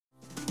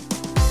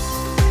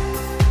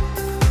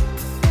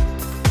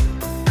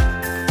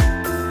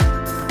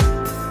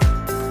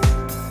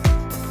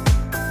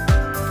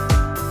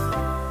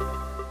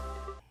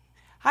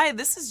Hi,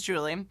 this is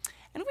Julie, and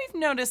we've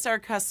noticed our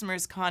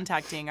customers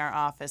contacting our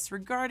office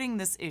regarding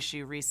this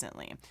issue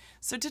recently.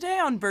 So today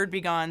on Bird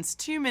Be Gone's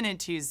 2-Minute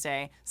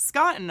Tuesday,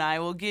 Scott and I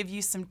will give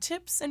you some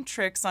tips and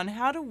tricks on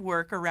how to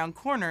work around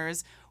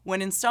corners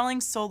when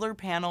installing solar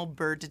panel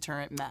bird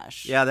deterrent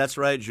mesh. Yeah, that's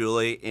right,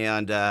 Julie.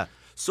 And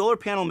solar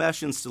panel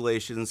mesh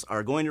installations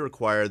are going to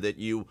require that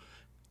you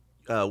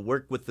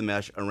work with the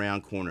mesh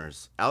around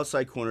corners,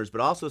 outside corners,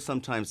 but also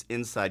sometimes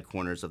inside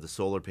corners of the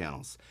solar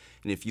panels.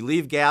 And if you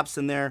leave gaps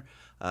in there,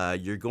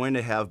 you're going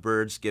to have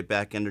birds get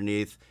back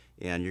underneath,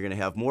 and you're going to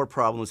have more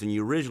problems than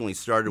you originally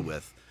started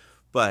with.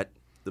 But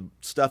the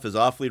stuff is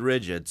awfully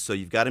rigid, so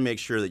you've got to make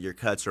sure that your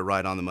cuts are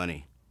right on the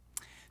money.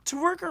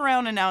 To work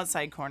around an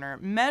outside corner,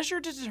 measure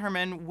to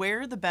determine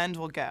where the bend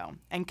will go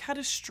and cut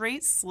a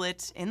straight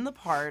slit in the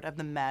part of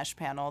the mesh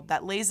panel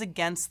that lays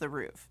against the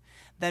roof.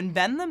 Then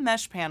bend the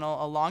mesh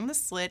panel along the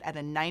slit at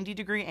a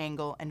 90-degree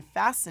angle and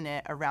fasten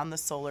it around the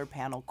solar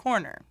panel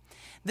corner.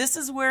 This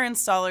is where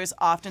installers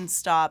often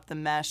stop the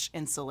mesh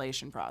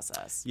installation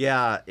process.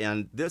 Yeah,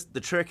 and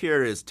the trick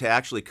here is to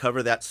actually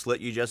cover that slit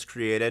you just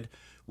created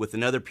with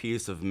another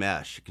piece of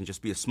mesh. It can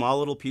just be a small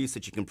little piece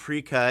that you can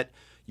pre-cut.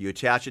 You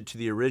attach it to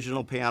the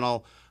original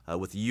panel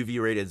with a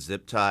UV-rated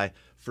zip tie.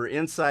 For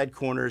inside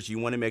corners, you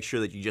want to make sure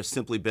that you just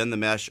simply bend the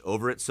mesh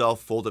over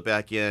itself, fold it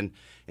back in,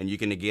 and you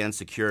can again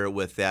secure it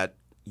with that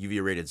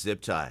UV-rated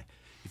zip tie.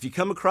 If you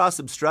come across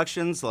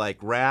obstructions like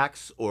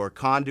racks or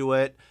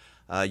conduit,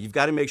 you've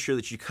got to make sure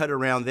that you cut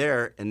around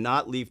there and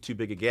not leave too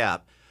big a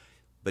gap.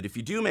 But if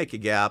you do make a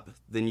gap,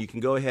 then you can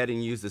go ahead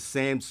and use the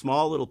same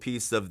small little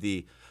piece of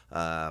the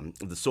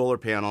solar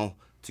panel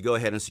to go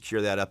ahead and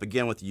secure that up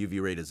again with the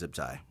UV-rated zip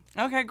tie.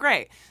 Okay,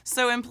 great.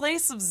 So in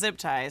place of zip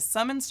ties,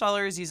 some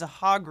installers use a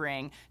hog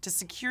ring to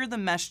secure the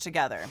mesh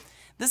together.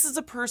 This is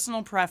a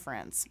personal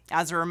preference.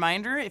 As a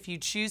reminder, if you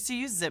choose to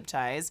use zip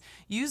ties,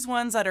 use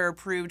ones that are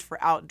approved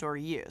for outdoor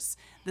use.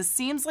 This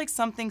seems like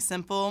something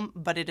simple,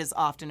 but it is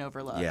often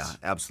overlooked. Yeah,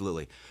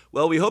 absolutely.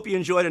 Well, we hope you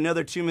enjoyed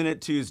another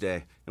 2-Minute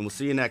Tuesday, and we'll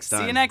see you next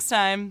time. See you next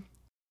time.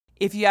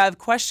 If you have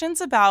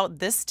questions about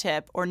this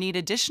tip or need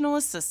additional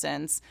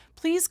assistance,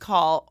 please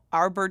call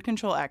our bird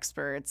control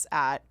experts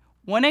at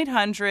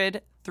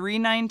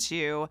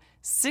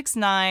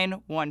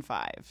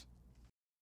 1-800-392-6915.